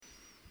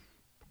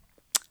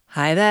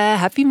Hi there,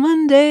 happy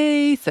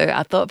Monday. So,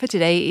 our thought for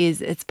today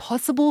is it's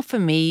possible for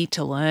me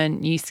to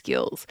learn new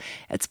skills.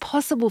 It's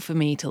possible for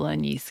me to learn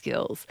new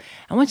skills.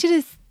 I want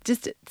you to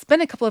just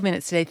spend a couple of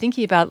minutes today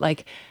thinking about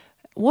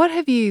what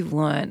have you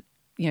learned,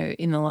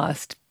 in the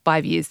last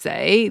 5 years,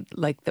 say,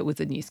 like that was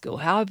a new skill.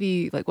 How have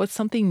you, what's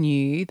something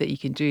new that you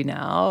can do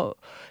now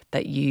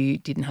that you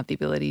didn't have the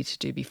ability to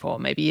do before?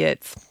 Maybe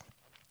it's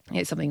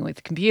something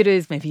with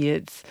computers, maybe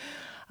it's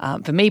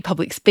for me,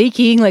 public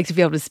speaking, like to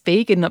be able to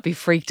speak and not be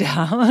freaked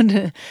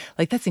out,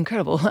 like that's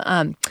incredible.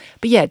 But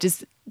yeah,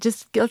 just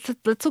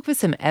let's look for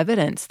some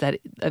evidence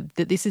that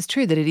this is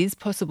true, that it is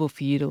possible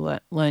for you to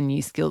learn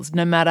new skills,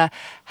 no matter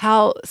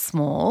how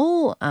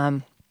small.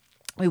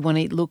 We want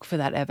to look for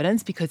that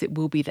evidence because it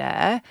will be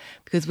there.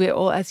 Because we're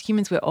all, as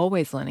humans, we're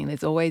always learning.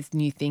 There's always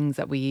new things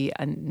that we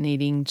are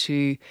needing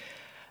to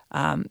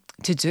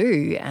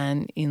do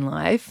and in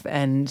life,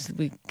 and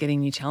we're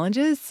getting new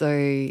challenges.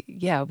 So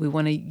yeah, we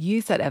want to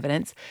use that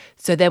evidence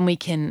so then we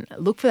can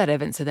look for that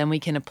evidence, so then we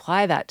can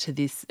apply that to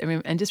this,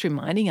 and just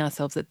reminding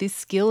ourselves that this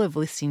skill of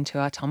listening to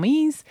our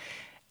tummies,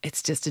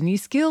 it's just a new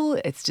skill.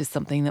 It's just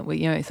something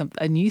that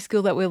a new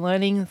skill that we're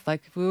learning. It's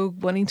like if we were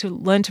wanting to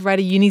learn to ride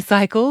a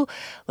unicycle,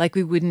 like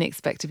we wouldn't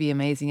expect to be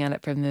amazing at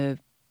it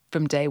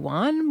from day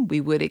one.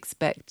 We would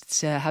expect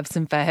to have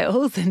some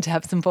fails and to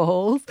have some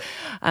falls.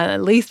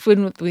 At least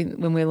when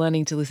we're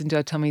learning to listen to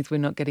our tummies, we're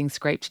not getting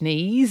scraped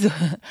knees.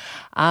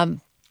 um,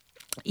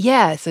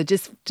 yeah, so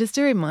just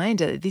a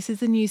reminder that this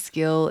is a new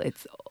skill.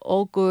 It's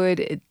all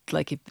good. If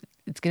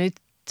it's going to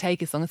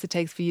take as long as it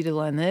takes for you to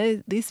learn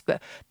this,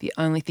 but the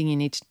only thing you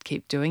need to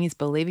keep doing is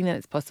believing that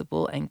it's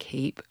possible and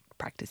keep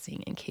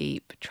practicing and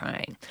keep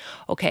trying.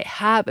 Okay,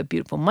 have a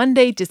beautiful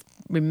Monday. Just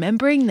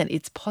remembering that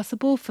it's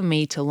possible for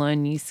me to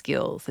learn new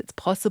skills. It's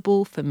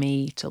possible for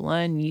me to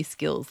learn new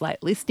skills like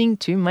listening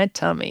to my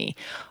tummy.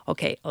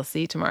 Okay, I'll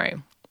see you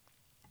tomorrow.